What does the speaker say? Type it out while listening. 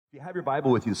If you have your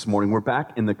Bible with you this morning, we're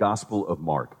back in the Gospel of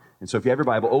Mark. And so if you have your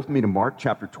Bible, open me to Mark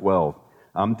chapter 12.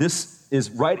 This is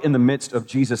right in the midst of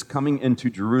Jesus coming into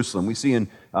Jerusalem. We see in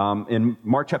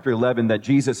Mark chapter 11 that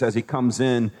Jesus, as he comes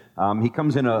in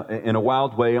a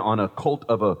wild way on a colt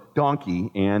of a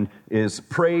donkey and is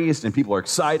praised, and people are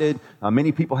excited.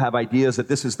 Many people have ideas that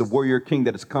this is the warrior king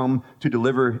that has come to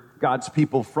deliver God's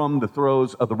people from the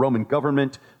throes of the Roman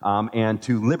government and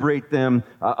to liberate them.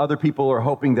 Other people are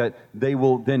hoping that they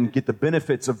will then get the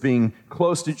benefits of being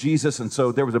close to Jesus, and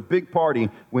so there was a big party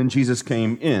when Jesus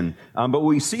came in. But what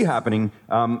we see happening,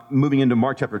 moving into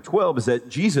Mark chapter 12, is that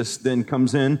Jesus then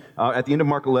comes in at the end of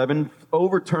Mark 11,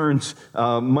 overturns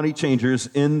money changers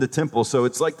in the temple. So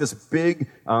it's like this big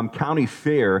county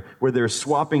fair where they're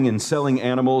swapping and selling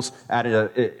animals at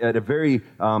a very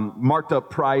marked up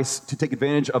price to take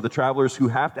advantage of the travelers who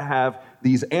have to have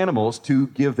these animals to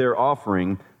give their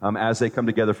offering as they come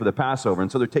together for the Passover.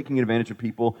 And so they're taking advantage of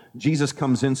people. Jesus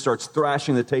comes in, starts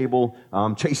thrashing the table,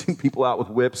 chasing people out with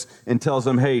whips, and tells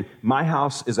them, hey, my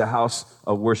house is a house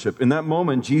of worship. In that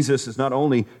moment, Jesus is not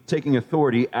only taking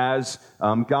authority as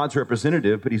God's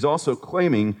representative, but he's also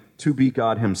claiming to be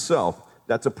God himself.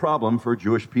 That's a problem for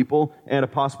Jewish people and a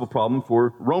possible problem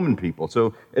for Roman people.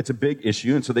 So it's a big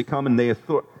issue. And so they come and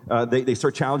they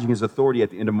start challenging his authority at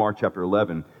the end of Mark chapter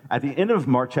 11. At the end of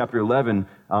Mark chapter 11,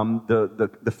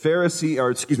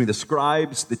 the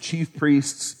scribes, the chief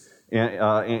priests,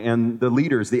 and the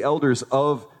leaders, the elders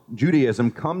of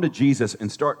Judaism come to Jesus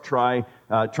and start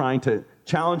trying to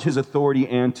challenge his authority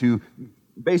and to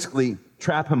basically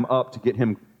trap him up to get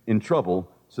him in trouble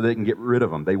so they can get rid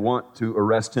of him. They want to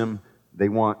arrest him. They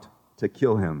want to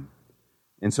kill him.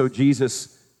 And so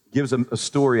Jesus gives a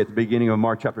story at the beginning of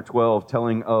Mark chapter 12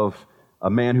 telling of a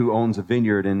man who owns a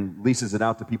vineyard and leases it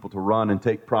out to people to run and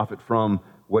take profit from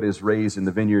what is raised in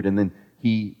the vineyard. And then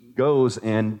he goes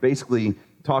and basically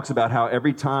talks about how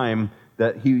every time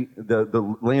that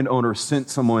the landowner sent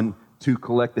someone to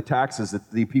collect the taxes,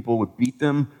 that the people would beat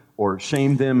them or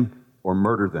shame them or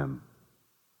murder them.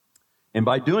 And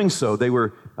by doing so, they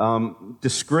were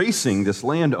disgracing this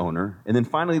landowner. And then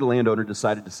finally, the landowner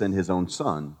decided to send his own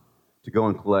son to go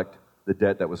and collect the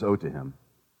debt that was owed to him.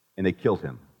 And they killed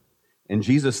him. And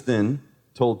Jesus then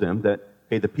told them that,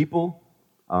 hey, the people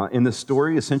in this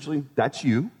story, essentially, that's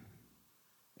you.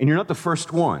 And you're not the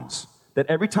first ones. That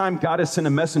every time God has sent a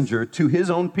messenger to his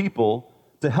own people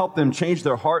to help them change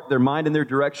their heart, their mind, and their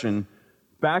direction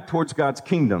back towards God's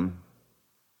kingdom,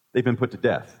 they've been put to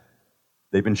death.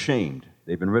 They've been shamed.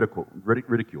 They've been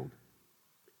ridiculed.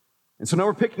 And so now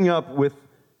we're picking up with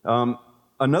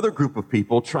another group of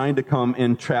people trying to come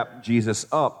and trap Jesus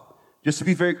up. Just to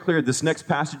be very clear, this next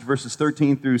passage, verses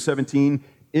 13 through 17,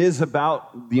 is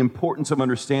about the importance of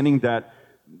understanding that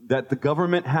the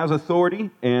government has authority,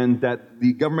 and that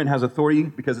the government has authority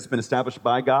because it's been established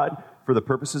by God for the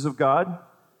purposes of God,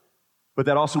 but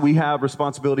that also we have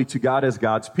responsibility to God as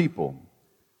God's people.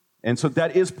 And so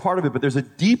that is part of it, but there's a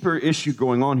deeper issue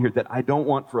going on here that I don't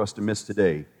want for us to miss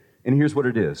today. And here's what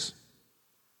it is.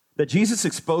 That Jesus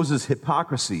exposes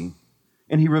hypocrisy,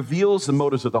 and he reveals the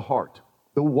motives of the heart,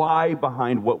 the why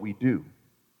behind what we do.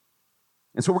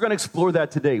 And so we're going to explore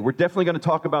that today. We're definitely going to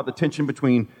talk about the tension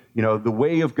between, the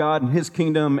way of God and his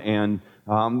kingdom and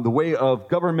the way of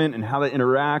government and how that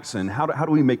interacts, and how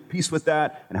do we make peace with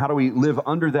that, and how do we live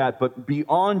under that. But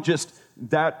beyond just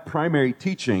that primary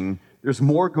teaching, there's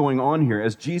more going on here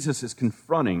as Jesus is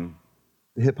confronting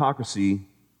the hypocrisy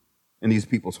in these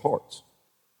people's hearts.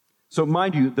 So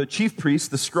mind you, the chief priests,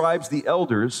 the scribes, the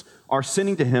elders are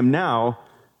sending to him now.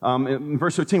 In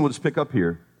verse 13, we'll just pick up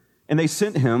here. And they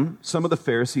sent him some of the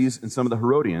Pharisees and some of the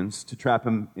Herodians to trap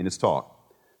him in his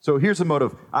talk. So here's the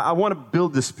motive. I want to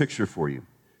build this picture for you.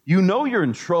 You know you're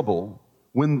in trouble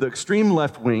when the extreme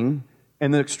left wing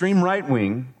and the extreme right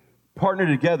wing partner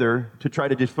together to try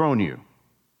to dethrone you.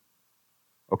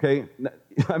 Okay?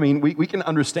 I mean, we can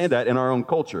understand that in our own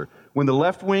culture. When the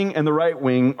left wing and the right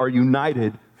wing are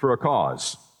united for a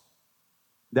cause,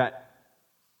 that's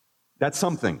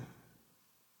something.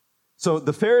 So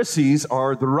the Pharisees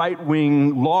are the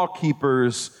right-wing law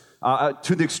keepers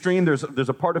to the extreme. There's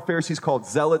a part of Pharisees called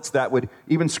zealots that would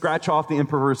even scratch off the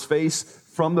emperor's face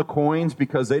from the coins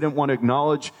because they didn't want to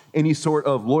acknowledge any sort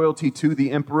of loyalty to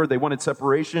the emperor. They wanted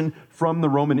separation from the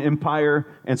Roman Empire.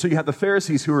 And so you have the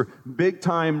Pharisees who are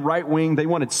big-time right-wing. They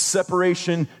wanted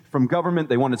separation from government.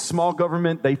 They wanted small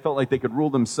government. They felt like they could rule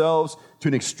themselves to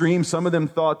an extreme. Some of them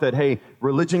thought that, hey,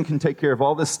 religion can take care of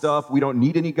all this stuff. We don't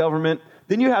need any government.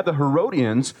 Then you have the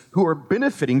Herodians who are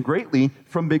benefiting greatly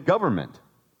from big government.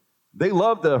 They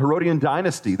loved the Herodian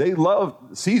dynasty. They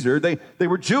loved Caesar. They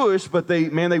were Jewish, but they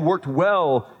worked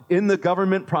well in the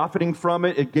government, profiting from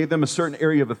it. It gave them a certain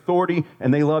area of authority,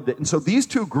 and they loved it. And so these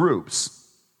two groups,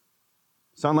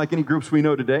 sound like any groups we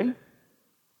know today,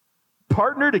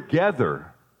 partner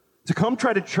together to come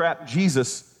try to trap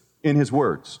Jesus in his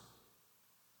words.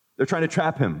 They're trying to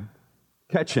trap him,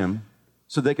 catch him,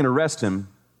 so they can arrest him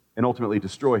and ultimately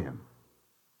destroy him.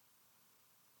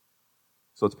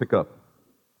 So let's pick up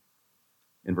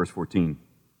in verse 14.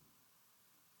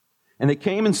 And they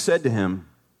came and said to him,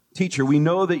 "Teacher, we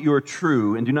know that you are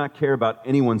true and do not care about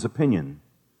anyone's opinion.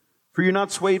 For you're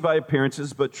not swayed by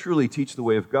appearances, but truly teach the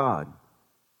way of God.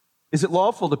 Is it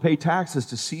lawful to pay taxes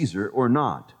to Caesar or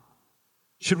not?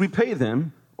 Should we pay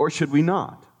them or should we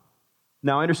not?"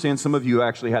 Now, I understand some of you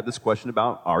actually had this question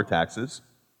about our taxes.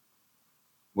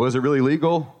 Was it really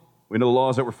legal? We know the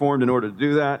laws that were formed in order to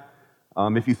do that.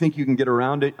 If you think you can get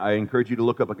around it, I encourage you to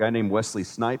look up a guy named Wesley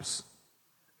Snipes,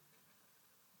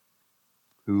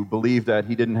 who believed that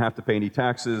he didn't have to pay any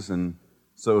taxes, and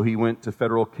so he went to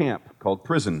federal camp called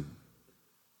prison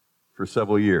for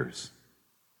several years.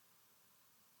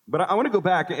 But I want to go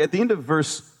back. At the end of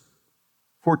verse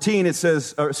 14, it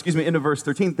says, end of verse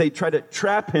 13, they try to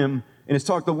trap him in his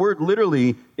talk. The word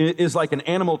literally is like an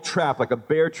animal trap, like a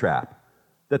bear trap,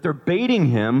 that they're baiting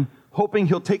him, hoping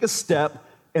he'll take a step,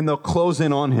 and they'll close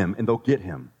in on him, and they'll get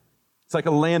him. It's like a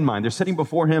landmine. They're setting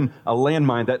before him a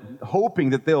landmine, that hoping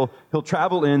that he'll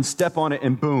travel in, step on it,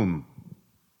 and boom,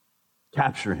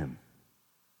 capture him.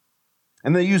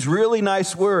 And they use really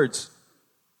nice words.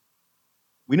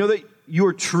 We know that you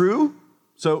are true.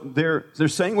 So they're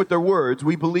saying with their words,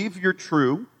 we believe you're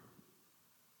true,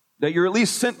 that you're at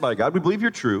least sent by God. We believe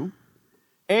you're true,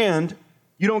 and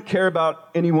you don't care about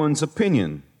anyone's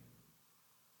opinion.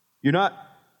 You're not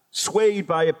swayed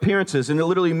by appearances, and it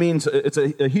literally means, it's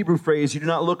a Hebrew phrase, you do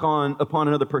not look upon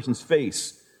another person's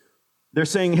face. They're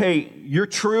saying, hey, you're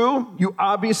true, you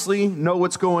obviously know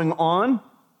what's going on,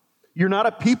 you're not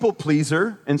a people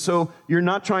pleaser, and so you're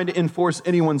not trying to enforce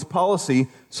anyone's policy,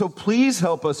 so please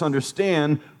help us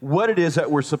understand what it is that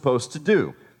we're supposed to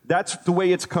do. That's the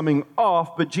way it's coming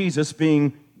off, but Jesus,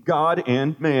 being God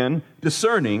and man,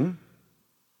 discerning,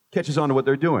 catches on to what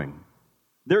they're doing.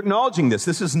 They're acknowledging this.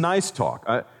 This is nice talk.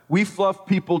 We fluff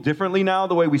people differently now,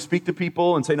 the way we speak to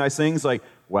people and say nice things like,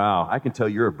 wow, I can tell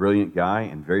you're a brilliant guy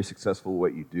and very successful at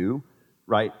what you do,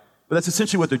 right? But that's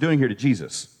essentially what they're doing here to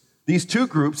Jesus. These two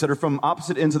groups that are from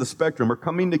opposite ends of the spectrum are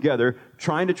coming together,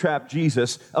 trying to trap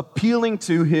Jesus, appealing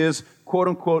to his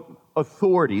quote-unquote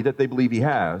authority that they believe he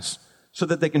has, so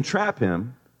that they can trap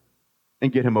him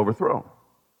and get him overthrown.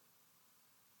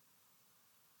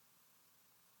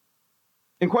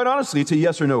 And quite honestly, it's a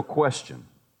yes or no question.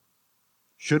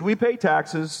 Should we pay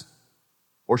taxes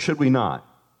or should we not?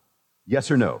 Yes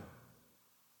or no?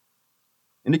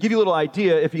 And to give you a little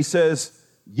idea, if he says,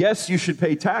 yes, you should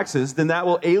pay taxes, then that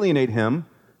will alienate him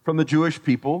from the Jewish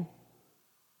people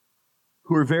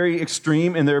who are very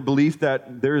extreme in their belief that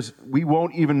we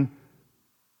won't even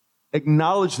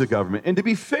acknowledge the government. And to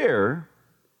be fair,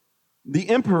 the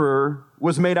emperor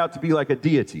was made out to be like a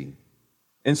deity.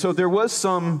 And so there was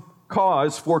some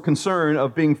cause for concern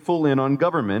of being full in on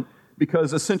government,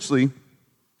 because essentially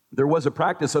there was a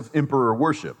practice of emperor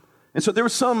worship. And so there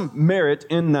was some merit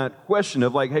in that question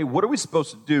of like, hey, what are we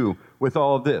supposed to do with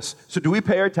all of this? So do we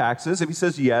pay our taxes? If he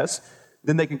says yes,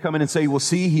 then they can come in and say, well,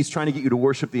 see, he's trying to get you to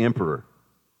worship the emperor.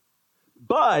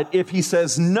 But if he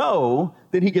says no,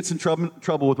 then he gets in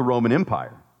trouble with the Roman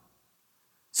Empire.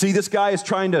 See, this guy is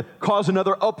trying to cause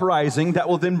another uprising that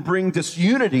will then bring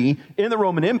disunity in the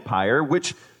Roman Empire,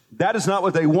 which that is not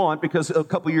what they want, because a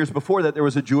couple years before that, there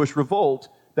was a Jewish revolt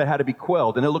that had to be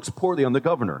quelled, and it looks poorly on the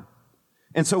governor.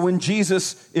 And so when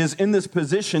Jesus is in this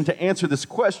position to answer this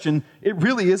question, it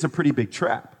really is a pretty big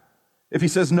trap. If he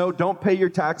says, no, don't pay your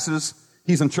taxes,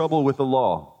 he's in trouble with the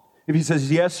law. If he says,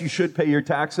 yes, you should pay your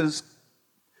taxes,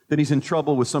 then he's in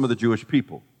trouble with some of the Jewish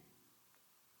people.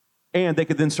 And they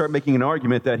could then start making an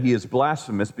argument that he is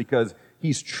blasphemous because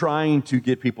he's trying to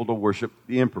get people to worship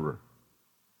the emperor.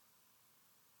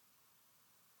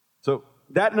 So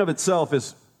that in of itself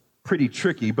is pretty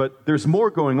tricky, but there's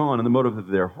more going on in the motive of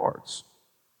their hearts.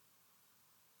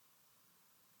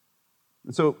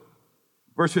 And so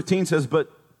verse 15 says, but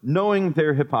knowing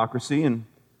their hypocrisy, and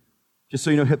just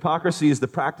so you know, hypocrisy is the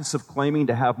practice of claiming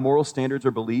to have moral standards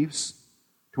or beliefs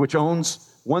to which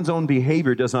one's own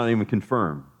behavior does not even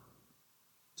confirm.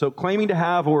 So claiming to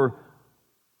have or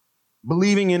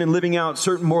believing in and living out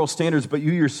certain moral standards, but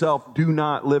you yourself do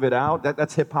not live it out,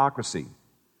 that's hypocrisy.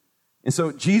 And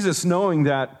so Jesus, knowing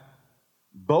that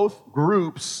both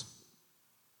groups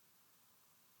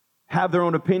have their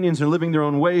own opinions and living their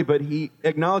own way, but he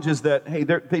acknowledges that, hey,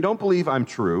 they don't believe I'm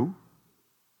true.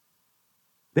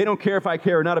 They don't care if I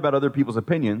care or not about other people's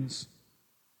opinions.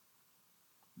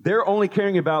 They're only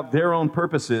caring about their own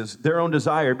purposes, their own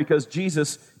desire, because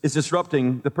Jesus is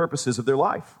disrupting the purposes of their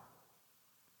life.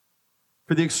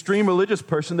 For the extreme religious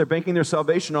person, they're banking their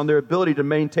salvation on their ability to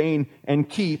maintain and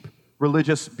keep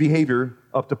religious behavior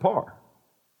up to par.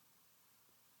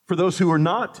 For those who are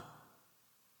not,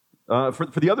 for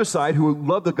the other side, who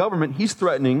love the government, he's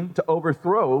threatening to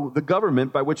overthrow the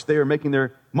government by which they are making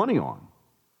their money on.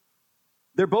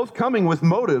 They're both coming with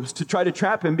motives to try to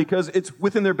trap him because it's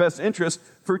within their best interest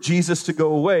for Jesus to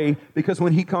go away, because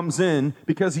when he comes in,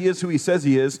 because he is who he says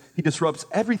he is, he disrupts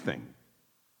everything.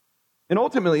 And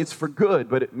ultimately, it's for good,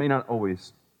 but it may not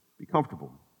always be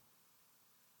comfortable.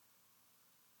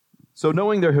 So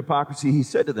knowing their hypocrisy, he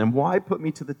said to them, "Why put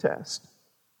me to the test?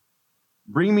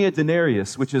 Bring me a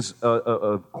denarius," which is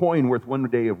a coin worth 1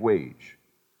 day of wage.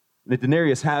 And the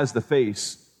denarius has the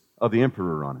face of the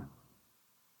emperor on it.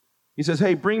 He says,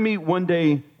 "Hey, bring me 1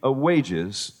 day of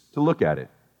wages to look at it."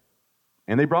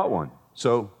 And they brought one.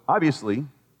 So obviously,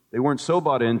 they weren't so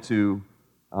bought into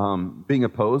being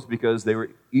opposed, because they were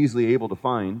easily able to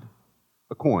find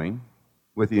a coin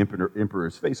with the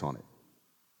emperor's face on it.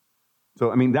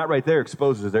 So, I mean, that right there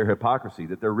exposes their hypocrisy,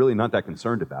 that they're really not that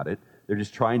concerned about it. They're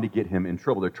just trying to get him in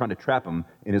trouble. They're trying to trap him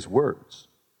in his words.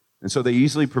 And so they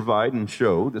easily provide and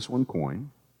show this one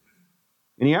coin.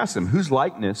 And he asked them, "Whose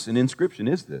likeness and inscription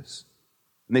is this?"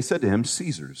 And they said to him,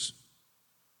 "Caesar's."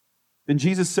 Then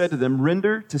Jesus said to them,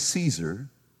 "Render to Caesar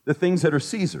the things that are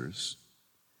Caesar's,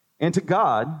 and to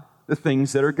God the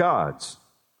things that are God's."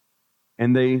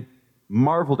 And they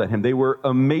marveled at him. They were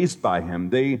amazed by him.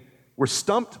 They were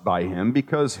stumped by him,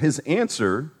 because his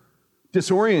answer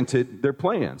disoriented their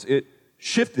plans. It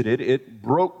shifted it. It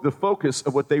broke the focus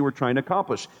of what they were trying to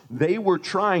accomplish. They were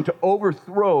trying to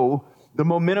overthrow the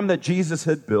momentum that Jesus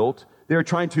had built. They were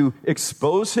trying to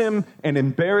expose him and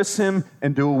embarrass him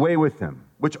and do away with him,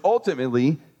 which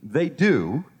ultimately they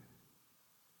do,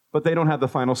 but they don't have the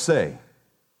final say.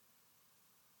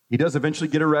 He does eventually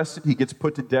get arrested. He gets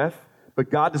put to death, but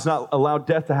God does not allow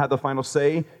death to have the final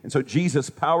say, and so Jesus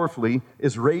powerfully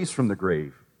is raised from the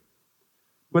grave.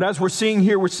 But as we're seeing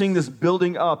here, we're seeing this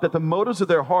building up, that the motives of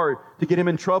their heart to get him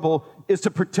in trouble is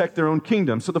to protect their own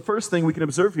kingdom. So the first thing we can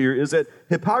observe here is that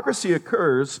hypocrisy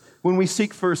occurs when we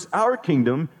seek first our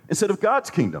kingdom instead of God's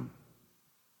kingdom.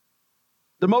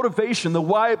 The motivation, the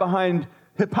why behind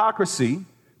hypocrisy,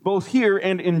 both here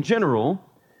and in general,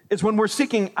 is when we're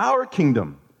seeking our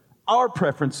kingdom, our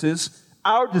preferences,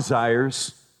 our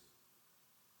desires,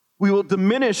 we will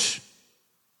diminish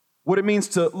what it means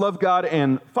to love God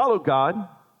and follow God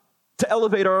to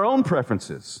elevate our own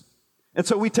preferences. And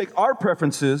so we take our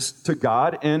preferences to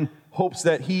God in hopes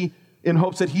that he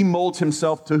molds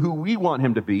himself to who we want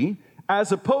him to be,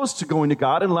 as opposed to going to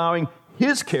God and allowing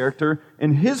his character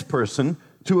and his person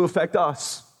to affect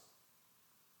us.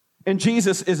 And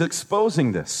Jesus is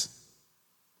exposing this.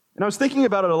 And I was thinking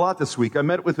about it a lot this week. I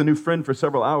met with a new friend for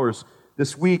several hours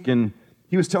this week, and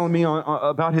he was telling me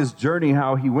about his journey,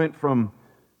 how he went from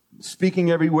speaking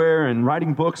everywhere and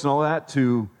writing books and all that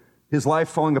to his life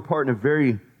falling apart in a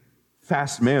very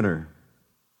fast manner.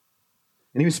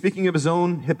 And he was speaking of his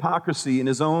own hypocrisy and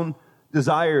his own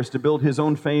desires to build his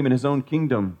own fame and his own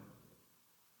kingdom,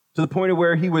 to the point of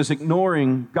where he was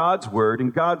ignoring God's word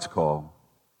and God's call.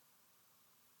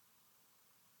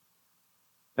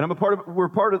 And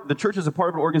the church is a part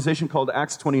of an organization called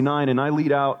Acts 29, and I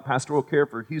lead out pastoral care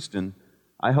for Houston.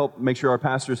 I help make sure our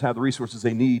pastors have the resources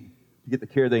they need to get the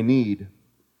care they need.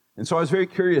 And so I was very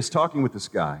curious talking with this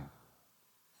guy.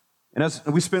 And as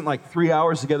we spent like 3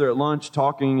 hours together at lunch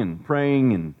talking and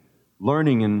praying and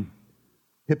learning, and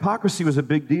hypocrisy was a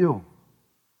big deal.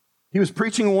 He was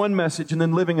preaching one message and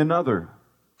then living another.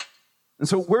 And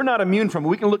so we're not immune from it.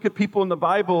 We can look at people in the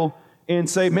Bible and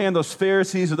say, man, those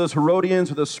Pharisees or those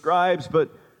Herodians or those scribes, but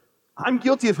I'm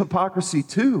guilty of hypocrisy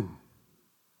too.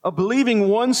 Of believing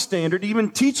one standard,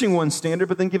 even teaching one standard,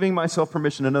 but then giving myself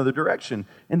permission in another direction.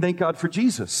 And thank God for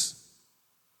Jesus.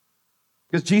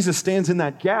 Because Jesus stands in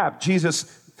that gap. Jesus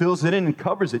fills it in and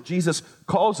covers it. Jesus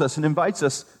calls us and invites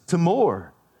us to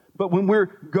more. But when we're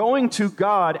going to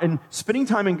God and spending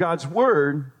time in God's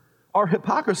Word, our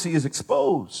hypocrisy is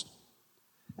exposed.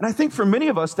 And I think for many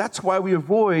of us, that's why we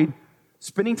avoid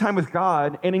spending time with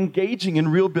God and engaging in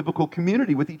real biblical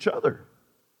community with each other.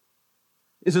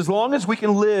 Is as long as we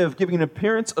can live giving an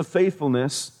appearance of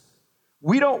faithfulness,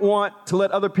 we don't want to let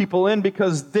other people in,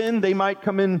 because then they might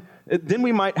come in, then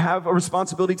we might have a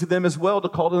responsibility to them as well to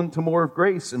call them to more of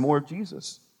grace and more of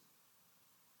Jesus.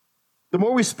 The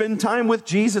more we spend time with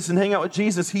Jesus and hang out with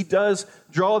Jesus, he does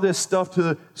draw this stuff to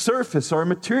the surface, our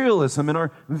materialism and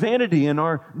our vanity and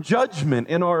our judgment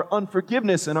and our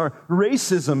unforgiveness and our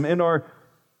racism and our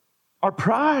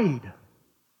pride.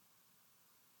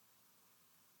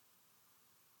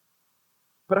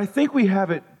 But I think we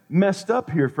have it messed up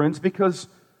here, friends, because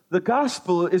the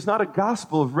gospel is not a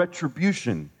gospel of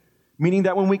retribution, meaning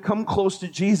that when we come close to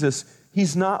Jesus,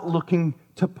 he's not looking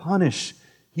to punish.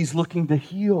 He's looking to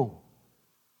heal.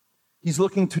 He's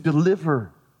looking to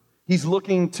deliver. He's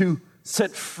looking to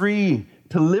set free,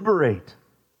 to liberate.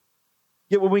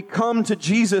 Yet when we come to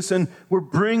Jesus and we're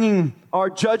bringing our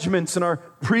judgments and our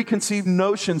preconceived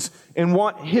notions and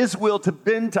want his will to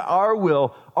bend to our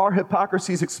will, our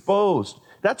hypocrisy is exposed.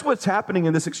 That's what's happening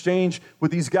in this exchange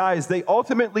with these guys. They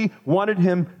ultimately wanted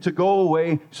him to go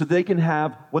away so they can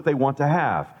have what they want to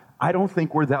have. I don't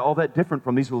think we're all that different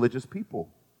from these religious people.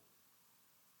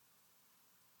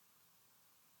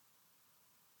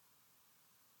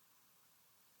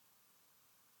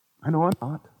 I know I'm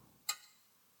not.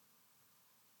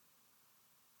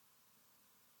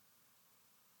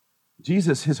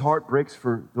 Jesus, his heart breaks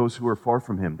for those who are far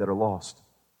from him, that are lost.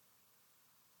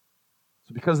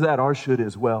 So because of that, ours should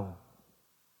as well.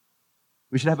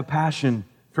 We should have a passion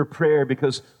for prayer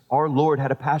because our Lord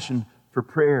had a passion for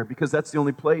prayer, because that's the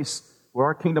only place where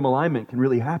our kingdom alignment can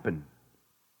really happen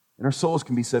and our souls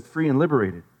can be set free and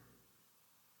liberated.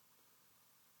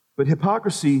 But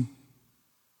hypocrisy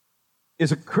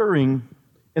is occurring,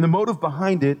 and the motive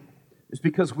behind it is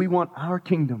because we want our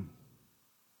kingdom.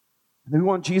 And we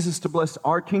want Jesus to bless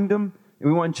our kingdom, and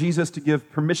we want Jesus to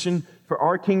give permission for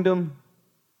our kingdom.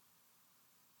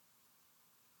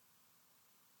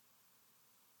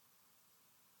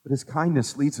 But his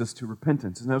kindness leads us to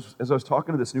repentance. And as I was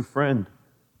talking to this new friend,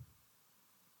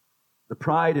 the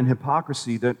pride and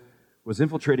hypocrisy that was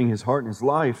infiltrating his heart and his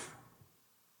life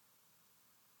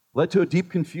led to a deep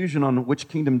confusion on which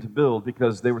kingdom to build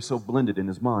because they were so blended in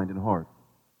his mind and heart.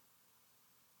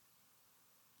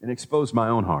 And it exposed my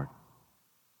own heart.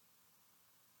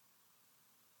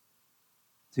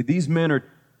 See, these men are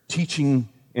teaching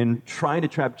and trying to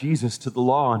trap Jesus to the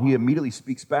law, and he immediately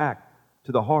speaks back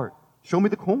to the heart. Show me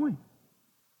the coin.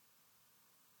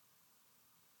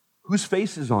 Whose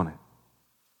face is on it?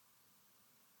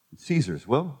 It's Caesar's.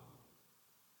 Well,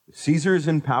 if Caesar is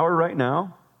in power right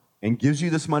now and gives you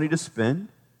this money to spend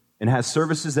and has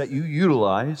services that you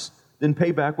utilize, then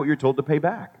pay back what you're told to pay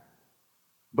back.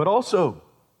 But also,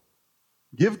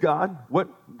 give God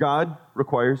what God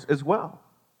requires as well.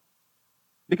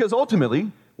 Because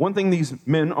ultimately, one thing these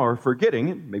men are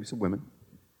forgetting, and maybe some women,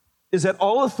 is that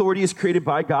all authority is created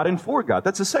by God and for God.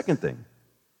 That's the second thing.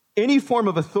 Any form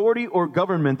of authority or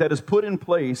government that is put in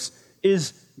place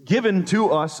is given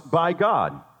to us by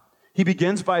God. He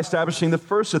begins by establishing the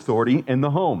first authority in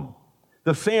the home.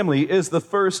 The family is the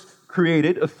first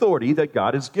created authority that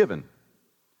God has given.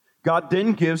 God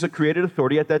then gives a created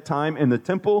authority at that time in the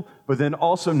temple, but then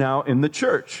also now in the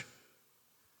church.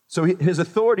 So his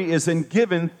authority is then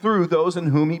given through those in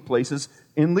whom he places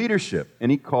in leadership,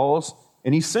 and he calls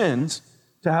and he sends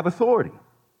to have authority.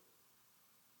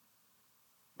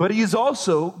 But he is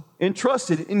also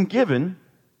entrusted and given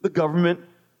the government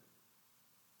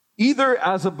either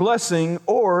as a blessing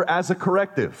or as a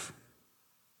corrective.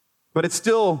 But it's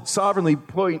still sovereignly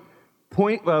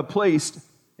placed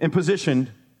and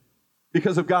positioned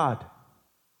because of God.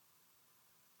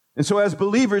 And so as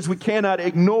believers, we cannot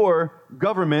ignore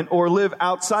government or live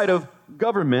outside of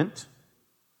government,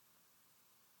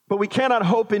 but we cannot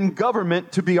hope in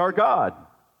government to be our God.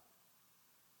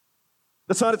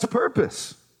 That's not its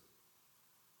purpose.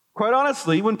 Quite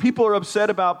honestly, when people are upset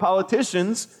about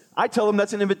politicians, I tell them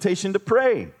that's an invitation to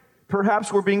pray.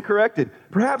 Perhaps we're being corrected.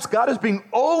 Perhaps God is being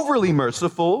overly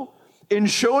merciful in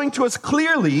showing to us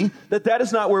clearly that that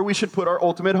is not where we should put our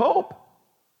ultimate hope.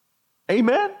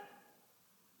 Amen?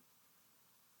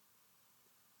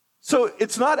 So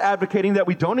it's not advocating that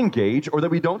we don't engage or that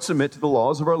we don't submit to the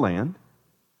laws of our land.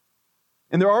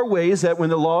 And there are ways that when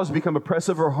the laws become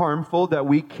oppressive or harmful that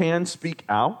we can speak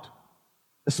out,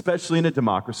 especially in a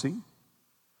democracy.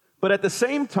 But at the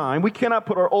same time, we cannot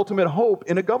put our ultimate hope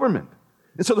in a government.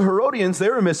 And so the Herodians, they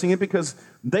were missing it because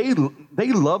they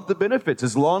loved the benefits.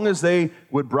 As long as they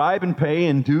would bribe and pay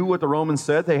and do what the Romans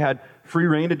said, they had free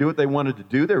reign to do what they wanted to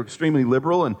do. They were extremely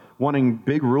liberal and wanting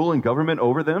big rule and government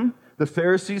over them. The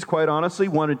Pharisees, quite honestly,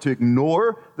 wanted to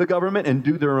ignore the government and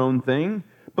do their own thing.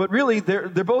 But really, they're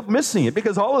both missing it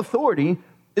because all authority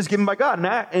is given by God.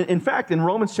 And in fact, in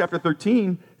Romans chapter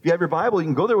 13, if you have your Bible, you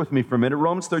can go there with me for a minute.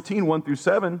 Romans 13, 1 through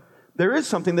 7. There is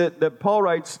something that Paul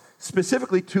writes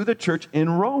specifically to the church in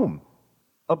Rome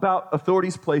about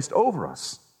authorities placed over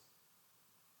us.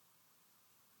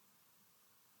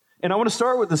 And I want to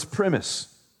start with this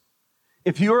premise.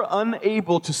 If you are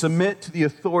unable to submit to the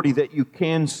authority that you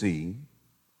can see,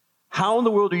 how in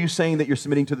the world are you saying that you're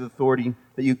submitting to the authority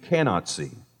that you cannot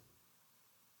see?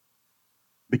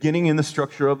 Beginning in the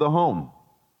structure of the home,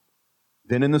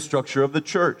 then in the structure of the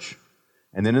church,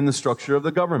 and then in the structure of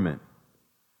the government.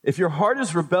 If your heart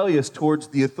is rebellious towards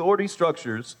the authority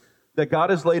structures that God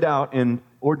has laid out and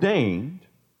ordained,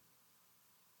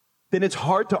 then it's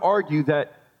hard to argue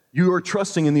that you are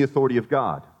trusting in the authority of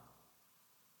God.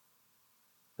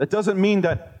 That doesn't mean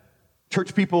that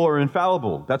church people are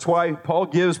infallible. That's why Paul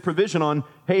gives provision on,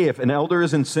 hey, if an elder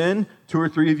is in sin, 2 or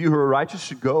 3 of you who are righteous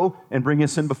should go and bring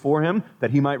his sin before him,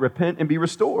 that he might repent and be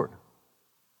restored.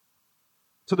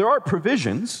 So there are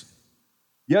provisions.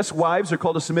 Yes, wives are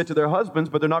called to submit to their husbands,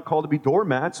 but they're not called to be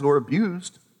doormats or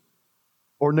abused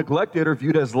or neglected or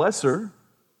viewed as lesser,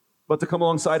 but to come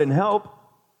alongside and help.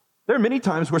 There are many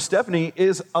times where Stephanie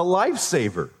is a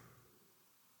lifesaver.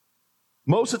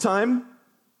 Most of the time,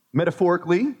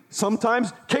 metaphorically,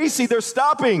 sometimes, Casey, they're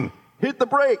stopping. Hit the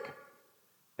brake.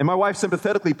 And my wife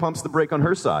sympathetically pumps the brake on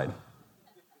her side.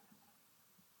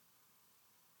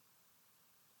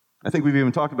 I think we've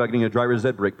even talked about getting a driver's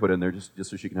ed brake put in there just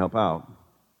so she can help out.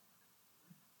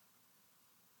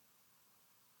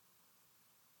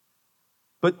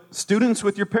 But students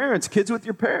with your parents, kids with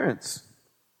your parents,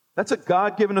 that's a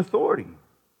God-given authority.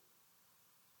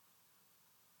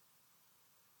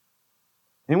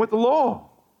 And with the law,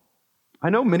 I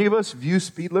know many of us view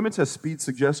speed limits as speed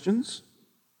suggestions,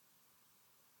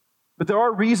 but there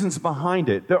are reasons behind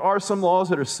it. There are some laws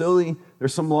that are silly.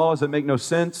 There's some laws that make no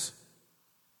sense.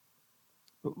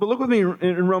 But look with me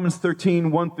in Romans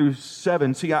 13, 1 through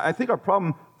 7. See, I think our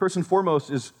problem, first and foremost,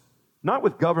 is not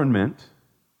with government,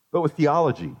 but with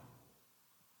theology,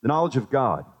 the knowledge of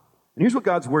God. And here's what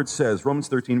God's word says, Romans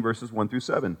 13, verses 1 through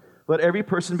 7. Let every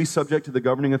person be subject to the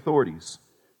governing authorities.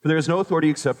 For there is no authority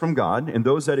except from God, and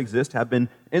those that exist have been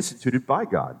instituted by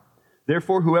God.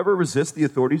 Therefore, whoever resists the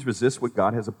authorities resists what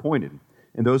God has appointed,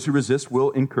 and those who resist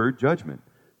will incur judgment.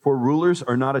 For rulers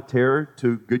are not a terror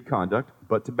to good conduct,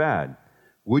 but to bad.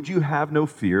 Would you have no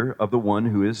fear of the one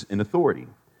who is in authority?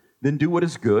 Then do what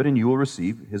is good, and you will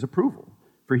receive his approval.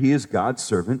 For he is God's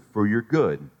servant for your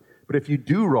good. But if you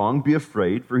do wrong, be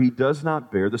afraid, for he does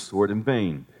not bear the sword in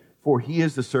vain. For he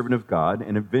is the servant of God,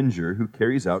 an avenger who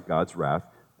carries out God's wrath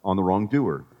on the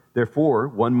wrongdoer. Therefore,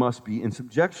 one must be in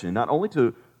subjection, not only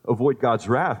to avoid God's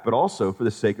wrath, but also for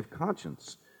the sake of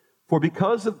conscience. For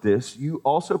because of this, you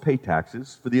also pay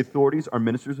taxes, for the authorities are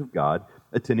ministers of God,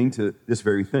 attending to this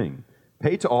very thing.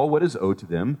 Pay to all what is owed to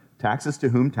them, taxes to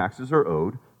whom taxes are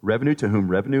owed, revenue to whom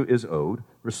revenue is owed,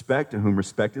 respect to whom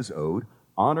respect is owed,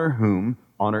 honor whom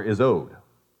honor is owed.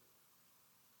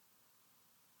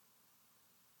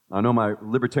 I know my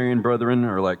libertarian brethren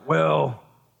are like, well,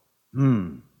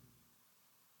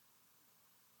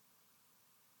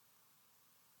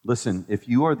 Listen, if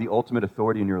you are the ultimate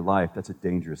authority in your life, that's a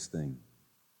dangerous thing.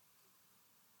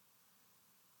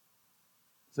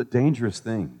 It's a dangerous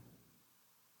thing.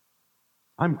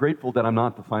 I'm grateful that I'm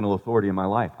not the final authority in my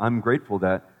life. I'm grateful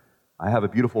that I have a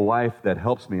beautiful wife that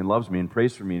helps me and loves me and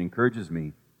prays for me and encourages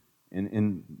me.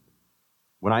 And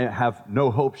when I have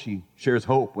no hope, she shares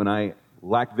hope. When I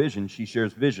lack vision, she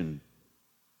shares vision.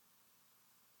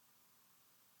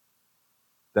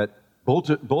 That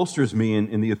bolsters me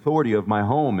in the authority of my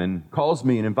home and calls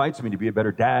me and invites me to be a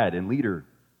better dad and leader.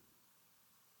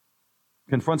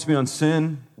 Confronts me on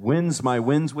sin, wins my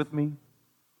wins with me.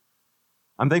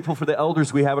 I'm thankful for the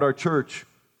elders we have at our church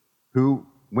who,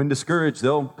 when discouraged,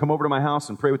 they'll come over to my house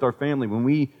and pray with our family. When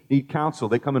we need counsel,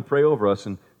 they come and pray over us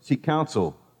and seek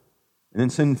counsel and then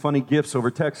send funny gifts over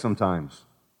text sometimes.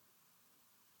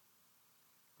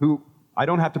 Who I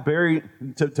don't have to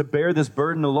bear this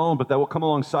burden alone, but that will come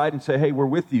alongside and say, hey, we're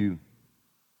with you.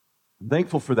 I'm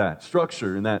thankful for that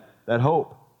structure and that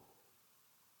hope.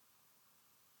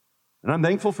 And I'm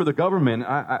thankful for the government.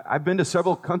 I've been to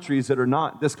several countries that are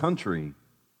not this country.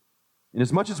 And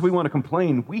as much as we want to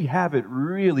complain, we have it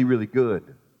really, really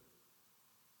good.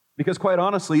 Because quite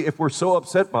honestly, if we're so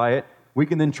upset by it, we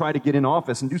can then try to get in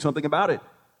office and do something about it.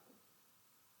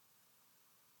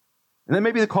 And that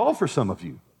may be the call for some of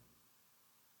you.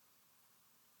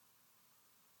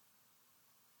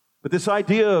 But this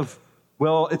idea of,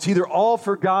 well, it's either all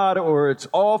for God or it's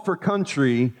all for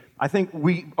country, I think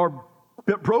we are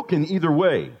broken either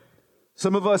way.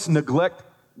 Some of us neglect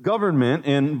government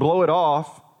and blow it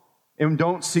off and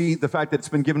don't see the fact that it's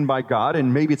been given by God,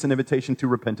 and maybe it's an invitation to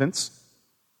repentance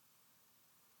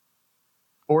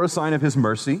or a sign of his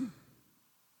mercy.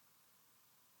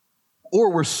 Or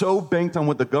we're so banked on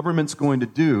what the government's going to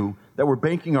do that we're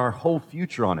banking our whole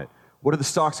future on it. What are the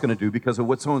stocks going to do because of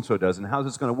what so-and-so does, and how's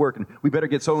this going to work, and we better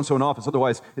get so-and-so in office,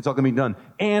 otherwise it's all going to be done.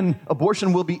 And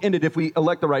abortion will be ended if we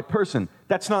elect the right person.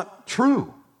 That's not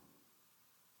true.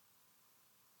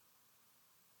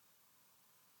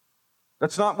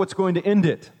 That's not what's going to end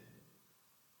it.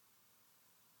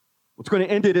 What's going to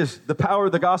end it is the power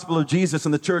of the gospel of Jesus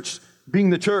and the church being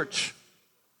the church.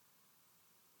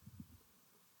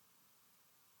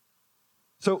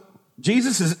 So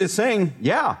Jesus is saying,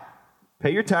 yeah, pay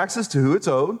your taxes to who it's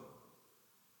owed.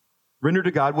 Render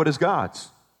to God what is God's.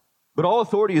 But all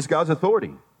authority is God's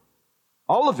authority.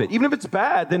 All of it. Even if it's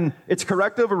bad, then it's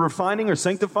corrective or refining or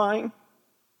sanctifying.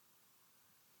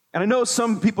 And I know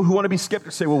some people who want to be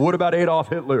skeptics say, well, what about Adolf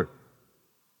Hitler?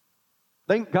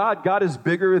 Thank God, God is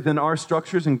bigger than our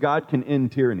structures and God can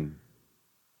end tyranny.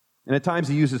 And at times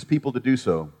He uses people to do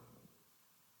so.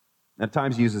 And at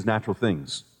times He uses natural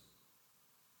things.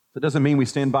 So it doesn't mean we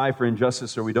stand by for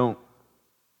injustice or we don't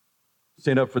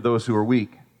stand up for those who are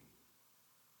weak.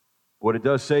 What it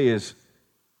does say is,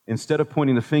 instead of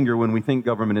pointing the finger when we think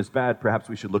government is bad, perhaps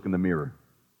we should look in the mirror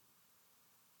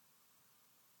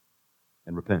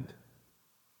and repent.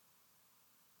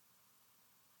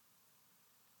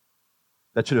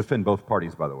 That should offend both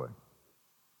parties, by the way.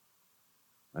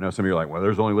 I know some of you are like, well,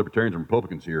 there's only libertarians and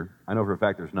Republicans here. I know for a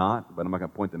fact there's not, but I'm not going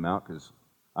to point them out because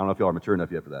I don't know if y'all are mature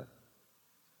enough yet for that.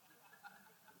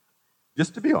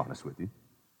 Just to be honest with you.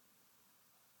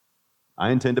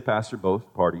 I intend to pastor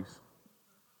both parties.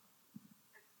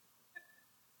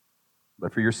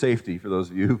 But for your safety, for those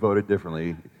of you who voted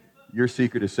differently, your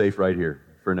secret is safe right here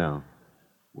for now.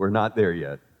 We're not there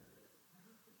yet.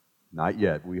 Not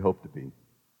yet. We hope to be.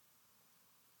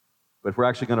 But if we're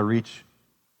actually going to reach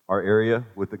our area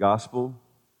with the gospel,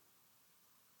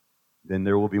 then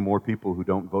there will be more people who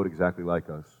don't vote exactly like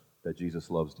us that Jesus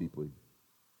loves deeply.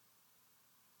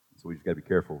 So we just got to be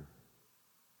careful.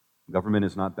 Government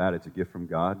is not bad. It's a gift from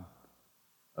God.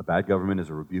 A bad government is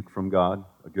a rebuke from God.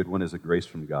 A good one is a grace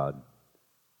from God.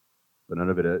 But none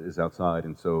of it is outside,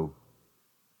 and so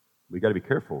we got to be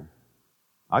careful.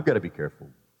 I've got to be careful.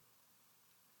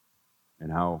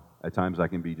 And how at times I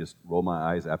can be just roll my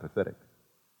eyes apathetic.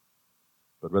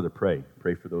 But rather pray.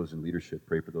 Pray for those in leadership.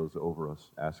 Pray for those over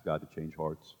us. Ask God to change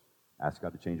hearts. Ask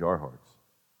God to change our hearts.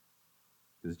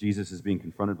 Because Jesus is being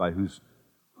confronted by who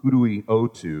do we owe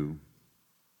to?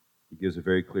 He gives a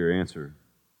very clear answer.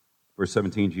 Verse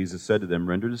 17, Jesus said to them,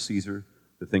 render to Caesar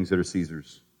the things that are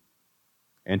Caesar's,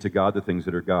 and to God the things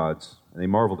that are God's. And they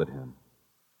marveled at him.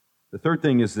 The third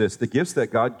thing is this: the gifts that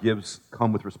God gives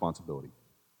come with responsibility.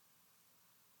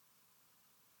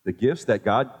 The gifts that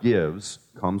God gives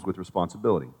comes with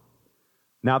responsibility.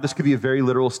 Now, this could be a very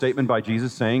literal statement by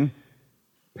Jesus saying,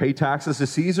 pay taxes to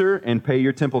Caesar and pay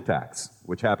your temple tax,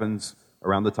 which happens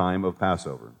around the time of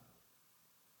Passover.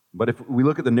 But if we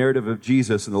look at the narrative of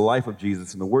Jesus and the life of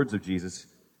Jesus and the words of Jesus,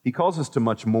 He calls us to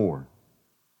much more.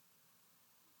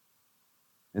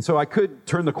 And so I could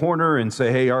turn the corner and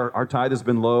say, hey, our tithe has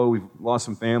been low, we've lost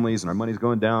some families, and our money's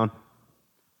going down.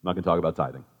 I'm not going to talk about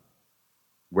tithing.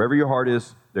 Wherever your heart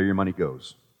is, there your money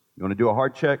goes. You want to do a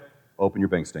heart check? Open your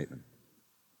bank statement.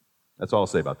 That's all I'll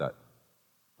say about that.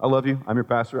 I love you. I'm your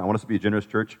pastor. I want us to be a generous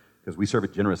church because we serve a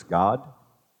generous God.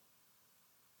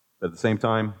 But at the same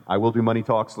time, I will do money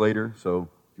talks later, so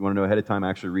if you want to know ahead of time,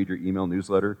 actually read your email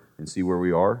newsletter and see where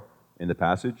we are in the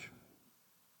passage.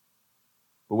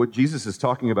 But what Jesus is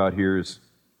talking about here is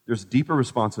there's deeper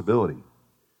responsibility.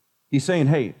 He's saying,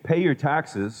 hey, pay your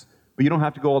taxes, but you don't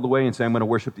have to go all the way and say, I'm going to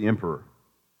worship the emperor.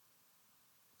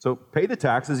 So pay the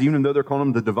taxes, even though they're calling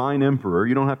him the divine emperor.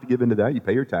 You don't have to give into that. You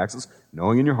pay your taxes,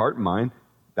 knowing in your heart and mind,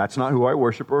 that's not who I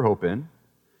worship or hope in,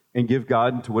 and give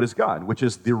God to what is God, which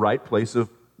is the right place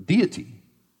of deity,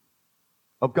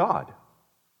 of God,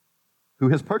 who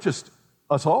has purchased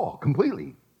us all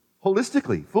completely,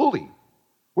 holistically, fully.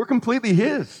 We're completely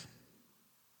His.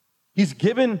 He's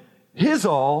given His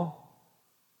all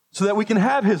so that we can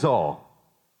have His all.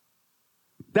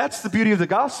 That's the beauty of the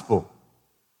gospel.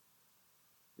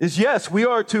 Is yes, we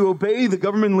are to obey the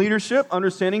government leadership,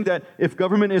 understanding that if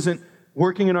government isn't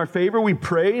working in our favor, we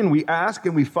pray and we ask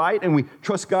and we fight and we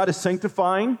trust God is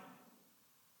sanctifying.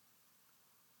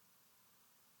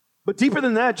 But deeper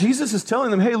than that, Jesus is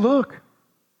telling them, hey, look,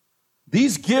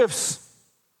 these gifts,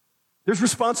 there's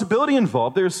responsibility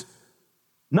involved. There's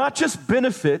not just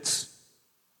benefits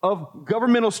of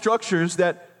governmental structures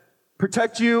that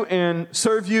protect you and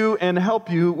serve you and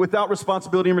help you without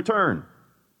responsibility in return.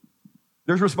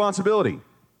 There's responsibility.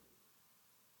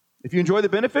 If you enjoy the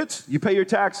benefits, you pay your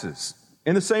taxes.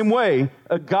 In the same way,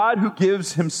 a God who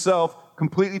gives Himself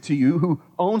completely to you, who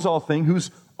owns all things, who's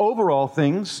over all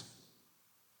things.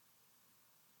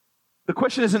 The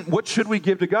question isn't what should we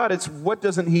give to God, it's what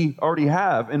doesn't he already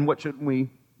have and what should we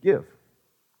give?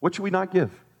 What should we not give?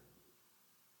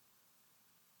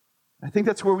 I think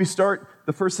that's where we start.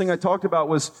 The first thing I talked about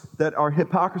was that our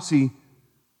hypocrisy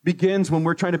begins when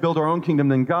we're trying to build our own kingdom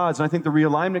than God's. And I think the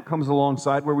realignment comes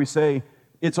alongside where we say,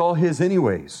 it's all his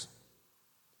anyways.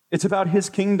 It's about his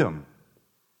kingdom.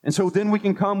 And so then we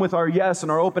can come with our yes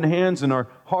and our open hands and our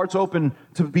hearts open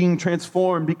to being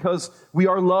transformed because we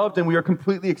are loved and we are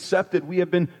completely accepted. We have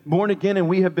been born again and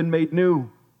we have been made new.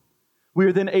 We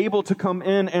are then able to come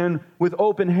in and with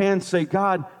open hands say,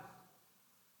 God,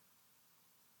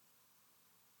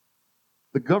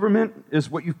 the government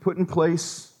is what you've put in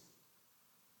place.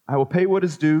 I will pay what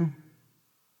is due.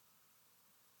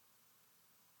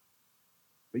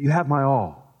 But you have my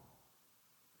all.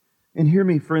 And hear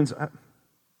me, friends.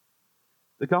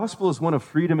 The gospel is one of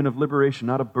freedom and of liberation,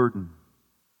 not of burden.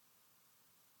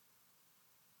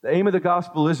 The aim of the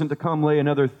gospel isn't to come lay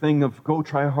another thing of go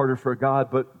try harder for God,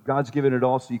 but God's given it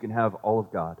all so you can have all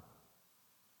of God.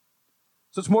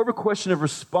 So it's more of a question of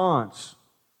response,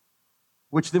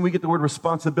 which then we get the word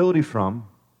responsibility from,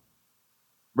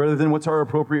 rather than what's our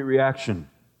appropriate reaction.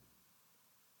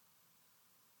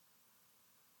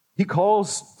 He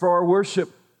calls for our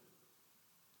worship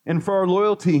and for our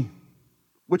loyalty,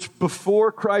 which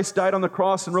before Christ died on the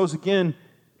cross and rose again,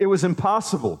 it was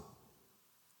impossible.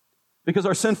 Because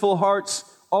our sinful hearts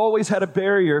always had a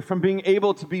barrier from being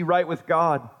able to be right with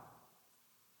God.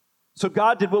 So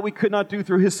God did what we could not do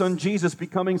through his son Jesus,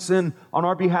 becoming sin on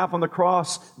our behalf on the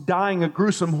cross, dying a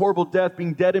gruesome, horrible death,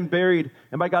 being dead and buried,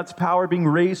 and by God's power being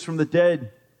raised from the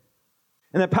dead.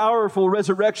 And that powerful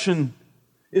resurrection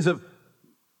is a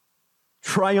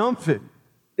triumphant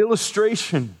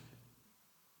illustration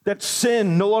that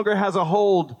sin no longer has a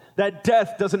hold, that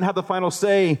death doesn't have the final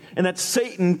say, and that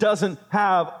Satan doesn't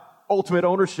have ultimate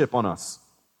ownership on us.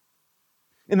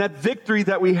 And that victory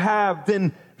that we have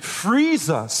then frees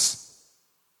us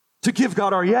to give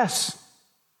God our yes.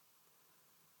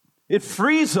 It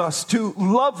frees us to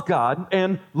love God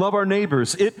and love our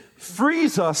neighbors. It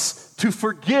frees us to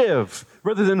forgive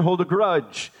rather than hold a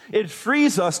grudge. It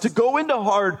frees us to go into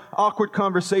hard, awkward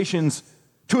conversations,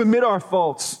 to admit our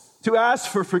faults, to ask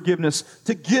for forgiveness,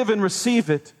 to give and receive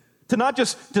it, to not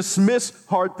just dismiss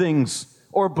hard things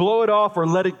or blow it off or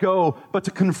let it go, but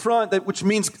to confront that, which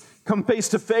means come face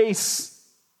to face,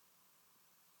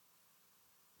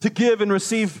 to give and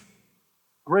receive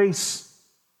grace.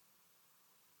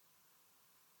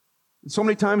 And so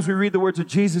many times we read the words of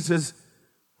Jesus as,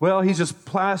 well, he's just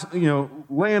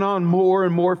laying on more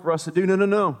and more for us to do.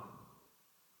 No.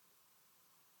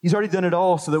 He's already done it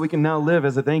all so that we can now live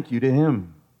as a thank you to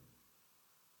him.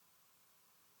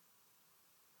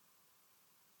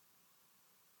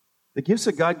 The gifts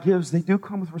that God gives, they do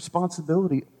come with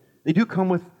responsibility. They do come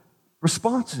with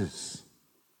responses.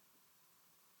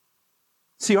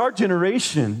 See, our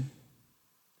generation,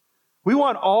 we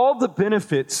want all the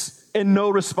benefits and no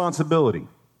responsibility.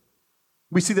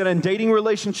 We see that in dating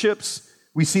relationships.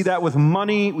 We see that with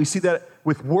money. We see that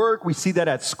with work. We see that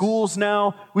at schools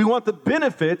now. We want the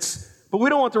benefits, but we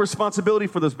don't want the responsibility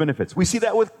for those benefits. We see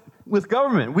that with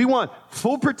government. We want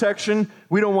full protection.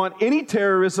 We don't want any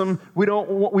terrorism. We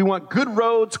want good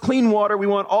roads, clean water. We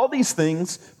want all these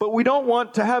things, but we don't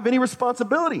want to have any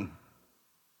responsibility.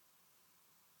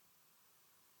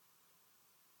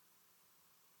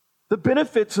 The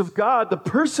benefits of God, the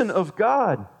person of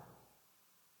God,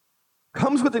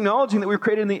 comes with acknowledging that we were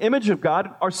created in the image of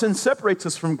God. Our sin separates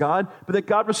us from God, but that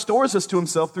God restores us to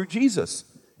himself through Jesus.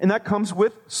 And that comes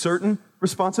with certain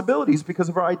responsibilities because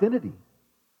of our identity.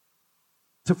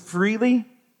 To freely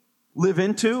live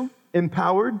into,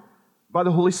 empowered by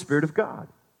the Holy Spirit of God.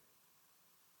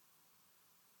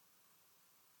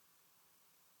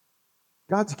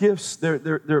 God's gifts,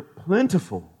 they're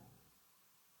plentiful.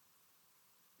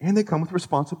 And they come with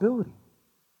responsibility.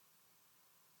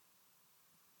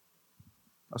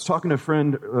 I was talking to a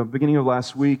friend beginning of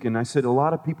last week, and I said a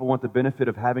lot of people want the benefit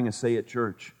of having a say at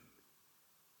church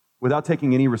without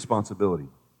taking any responsibility.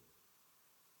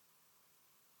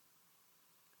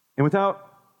 And without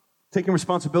taking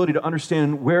responsibility to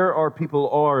understand where our people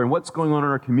are and what's going on in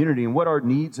our community and what our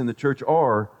needs in the church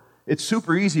are, it's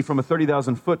super easy from a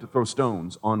 30,000 foot to throw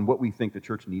stones on what we think the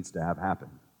church needs to have happen.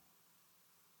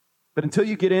 But until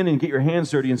you get in and get your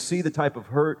hands dirty and see the type of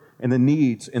hurt and the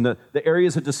needs and the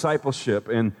areas of discipleship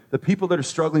and the people that are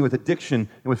struggling with addiction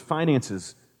and with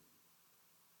finances,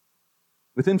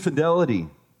 with infidelity,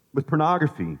 with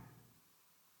pornography,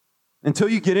 Until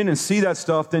you get in and see that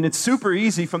stuff, then it's super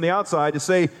easy from the outside to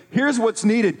say, here's what's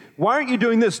needed. Why aren't you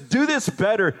doing this? Do this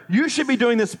better. You should be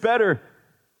doing this better.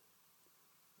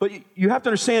 But you have to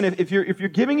understand, if you're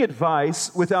giving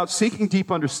advice without seeking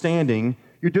deep understanding,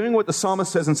 you're doing what the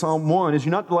psalmist says in Psalm 1, is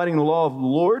you're not delighting in the law of the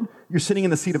Lord, you're sitting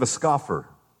in the seat of a scoffer.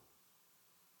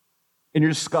 And you're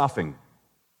just scoffing,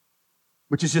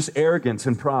 which is just arrogance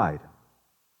and pride.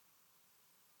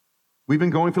 We've been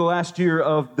going for the last year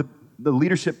of the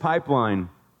leadership pipeline.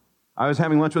 I was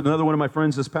having lunch with another one of my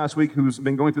friends this past week who's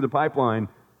been going through the pipeline. And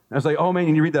I was like, oh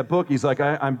man, you read that book? He's like,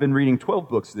 I've been reading 12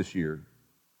 books this year.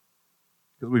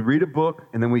 Because we read a book,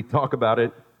 and then we talk about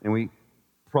it, and we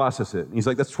process it. And he's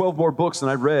like, that's 12 more books than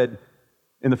I've read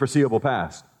in the foreseeable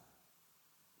past.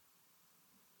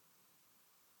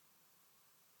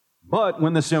 But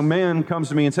when this young man comes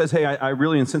to me and says, hey, I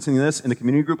really am sensing this in the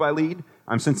community group I lead,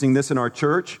 I'm sensing this in our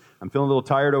church, I'm feeling a little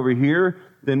tired over here,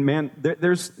 then man,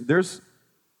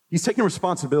 he's taking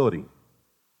responsibility.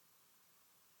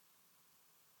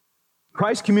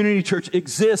 Christ Community Church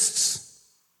exists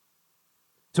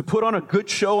to put on a good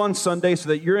show on Sunday so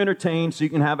that you're entertained so you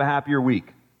can have a happier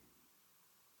week.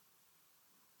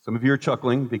 Some of you are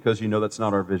chuckling because you know that's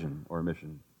not our vision or our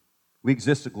mission. We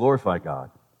exist to glorify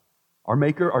God, our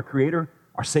Maker, our Creator,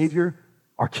 our Savior,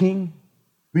 our King.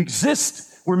 We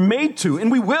exist. We're made to,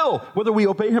 and we will. Whether we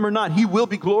obey Him or not, He will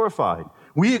be glorified.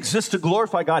 We exist to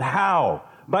glorify God. How?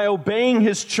 By obeying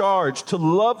His charge to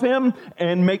love Him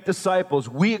and make disciples.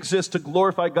 We exist to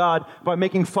glorify God by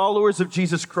making followers of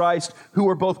Jesus Christ who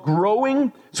are both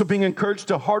growing, so being encouraged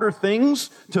to harder things,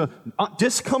 to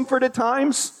discomfort at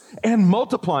times, and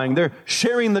multiplying. They're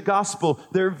sharing the gospel.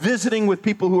 They're visiting with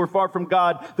people who are far from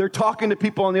God. They're talking to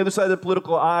people on the other side of the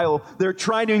political aisle. They're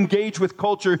trying to engage with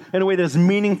culture in a way that is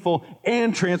meaningful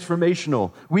and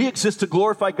transformational. We exist to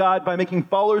glorify God by making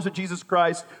followers of Jesus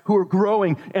Christ who are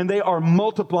growing, and they are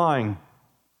multiplying.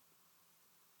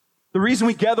 The reason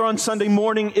we gather on Sunday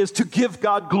morning is to give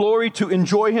God glory, to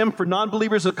enjoy Him, for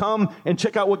non-believers to come and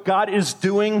check out what God is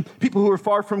doing, people who are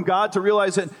far from God to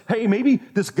realize that, hey, maybe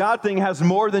this God thing has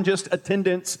more than just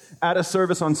attendance at a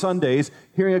service on Sundays,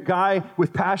 hearing a guy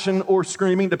with passion or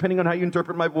screaming, depending on how you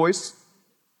interpret my voice.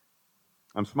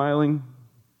 I'm smiling.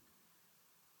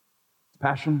 It's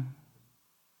passion.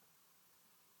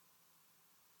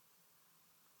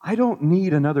 I don't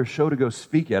need another show to go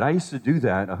speak at. I used to do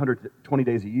that 120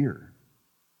 days a year.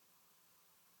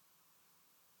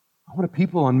 I want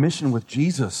people on mission with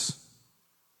Jesus.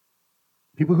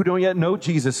 People who don't yet know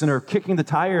Jesus and are kicking the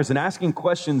tires and asking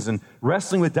questions and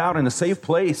wrestling with doubt in a safe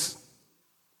place.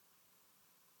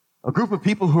 A group of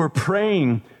people who are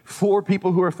praying for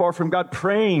people who are far from God,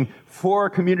 praying for our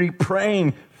community,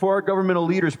 praying for our governmental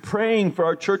leaders, praying for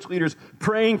our church leaders,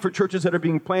 praying for churches that are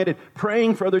being planted,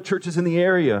 praying for other churches in the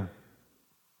area,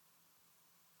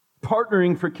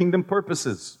 partnering for kingdom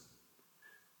purposes.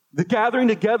 The gathering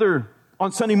together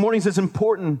on Sunday mornings is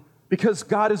important because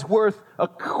God is worth a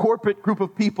corporate group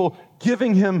of people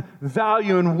giving Him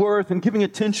value and worth and giving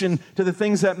attention to the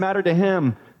things that matter to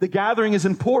Him. The gathering is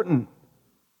important.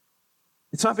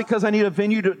 It's not because I need a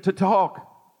venue to talk.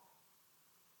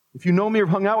 If you know me or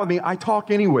hung out with me, I talk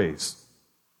anyways.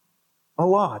 A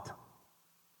lot.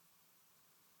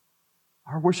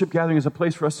 Our worship gathering is a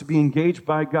place for us to be engaged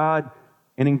by God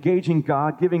and engaging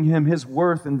God, giving Him His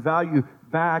worth and value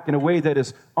back in a way that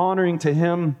is honoring to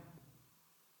Him.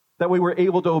 That way we're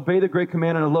able to obey the great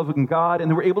command and love God,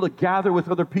 and we're able to gather with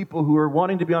other people who are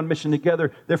wanting to be on mission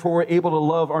together. Therefore, we're able to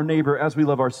love our neighbor as we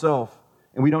love ourselves,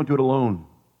 and we don't do it alone.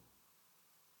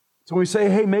 So when we say,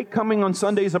 hey, make coming on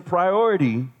Sundays a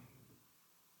priority,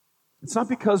 it's not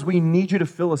because we need you to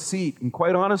fill a seat. And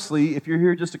quite honestly, if you're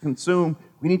here just to consume,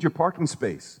 we need your parking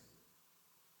space.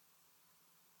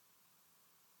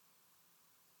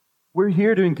 We're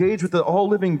here to engage with the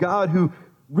all-living God who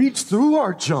reads through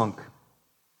our junk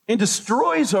and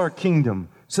destroys our kingdom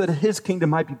so that His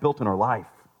kingdom might be built in our life.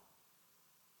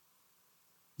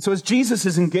 So as Jesus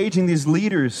is engaging these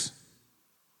leaders,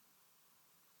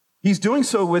 He's doing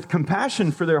so with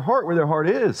compassion for their heart, where their heart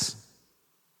is.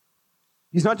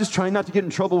 He's not just trying not to get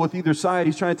in trouble with either side.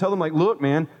 He's trying to tell them, like, look,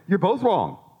 man, you're both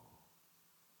wrong.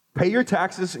 Pay your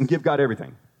taxes and give God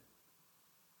everything.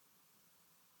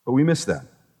 But we miss that.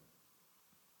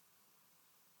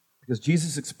 Because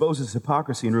Jesus exposes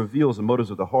hypocrisy and reveals the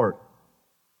motives of the heart.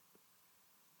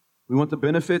 We want the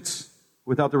benefits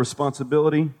without the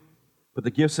responsibility, but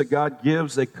the gifts that God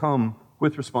gives, they come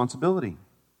with responsibility.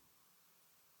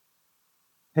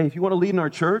 Hey, if you want to lead in our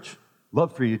church,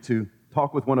 love for you to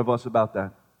talk with one of us about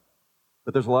that.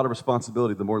 But there's a lot of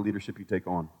responsibility the more leadership you take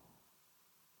on.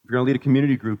 If you're going to lead a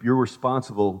community group, you're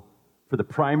responsible for the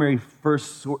primary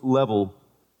first level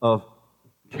of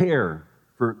care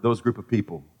for those group of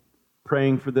people.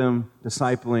 Praying for them,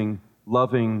 discipling,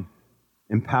 loving,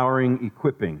 empowering,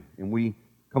 equipping. And we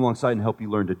come alongside and help you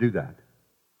learn to do that.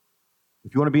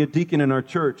 If you want to be a deacon in our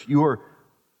church, you are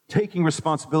taking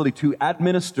responsibility to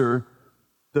administer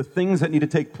the things that need to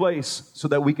take place so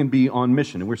that we can be on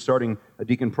mission. And we're starting a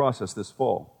deacon process this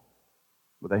fall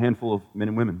with a handful of men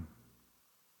and women.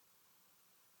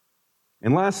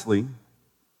 And lastly,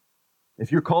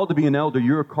 if you're called to be an elder,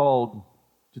 you're called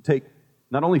to take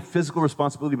not only physical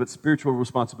responsibility, but spiritual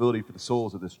responsibility for the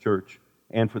souls of this church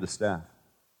and for the staff.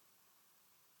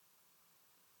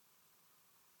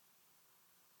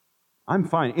 I'm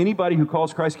fine. Anybody who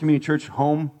calls Christ Community Church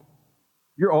home,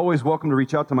 you're always welcome to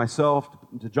reach out to myself,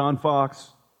 to John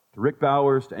Fox, to Rick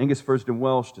Bowers, to Angus Furston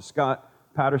Welsh, to Scott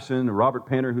Patterson, to Robert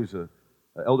Panner, who's an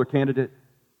elder candidate.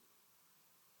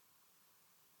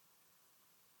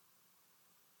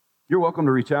 You're welcome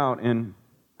to reach out and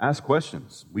ask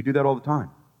questions. We do that all the time.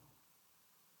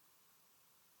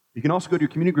 You can also go to your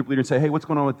community group leader and say, hey, what's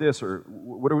going on with this? Or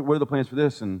what are the plans for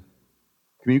this? And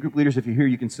community group leaders, if you're here,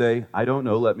 you can say, I don't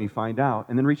know, let me find out,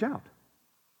 and then reach out.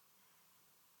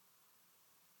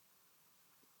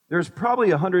 There's probably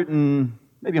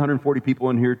maybe 140 people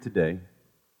in here today,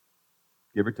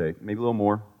 give or take, maybe a little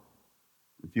more.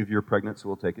 A few of you are pregnant, so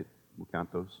we'll take it. We'll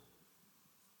count those.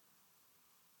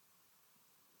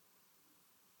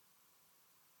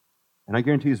 And I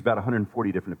guarantee you there's about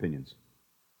 140 different opinions.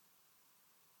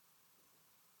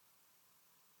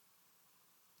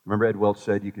 Remember Ed Welch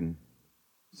said you can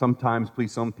sometimes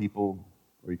please some people,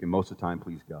 or you can most of the time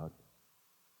please God.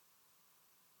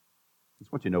 I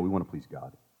just want you to know we want to please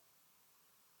God.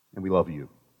 And we love you.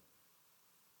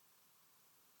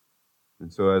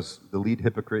 And so as the lead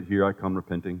hypocrite here, I come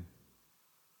repenting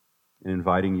and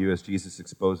inviting you as Jesus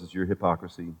exposes your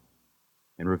hypocrisy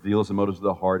and reveals the motives of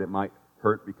the heart. It might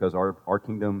hurt because our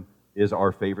kingdom is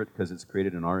our favorite because it's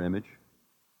created in our image.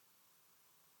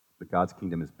 But God's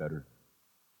kingdom is better.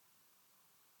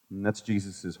 And that's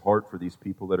Jesus' heart for these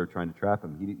people that are trying to trap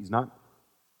him. He's not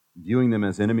viewing them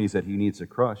as enemies that he needs to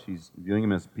crush. He's viewing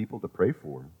them as people to pray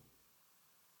for.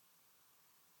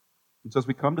 And so as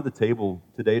we come to the table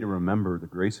today to remember the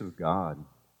grace of God,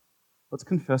 let's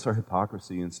confess our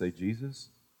hypocrisy and say,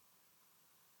 Jesus,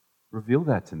 reveal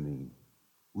that to me.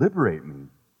 Liberate me.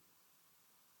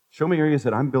 Show me areas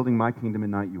that I'm building my kingdom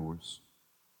and not yours,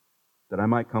 that I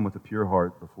might come with a pure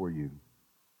heart before you.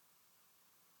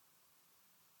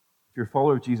 If you're a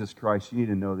follower of Jesus Christ, you need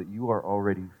to know that you are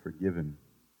already forgiven.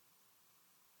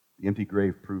 The empty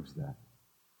grave proves that.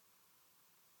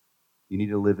 You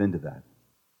need to live into that.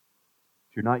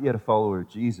 If you're not yet a follower of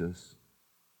Jesus,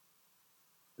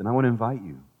 then I want to invite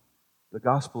you. The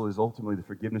gospel is ultimately the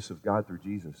forgiveness of God through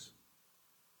Jesus.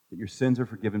 That your sins are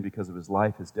forgiven because of his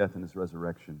life, his death, and his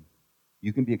resurrection.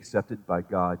 You can be accepted by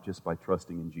God just by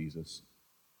trusting in Jesus.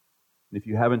 And if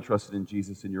you haven't trusted in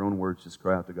Jesus, in your own words, just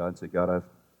cry out to God and say, God, I've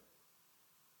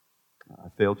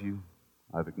failed you,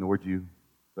 I've ignored you,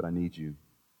 but I need you.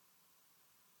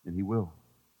 And he will.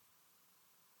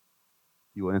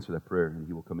 He will answer that prayer and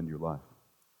he will come into your life.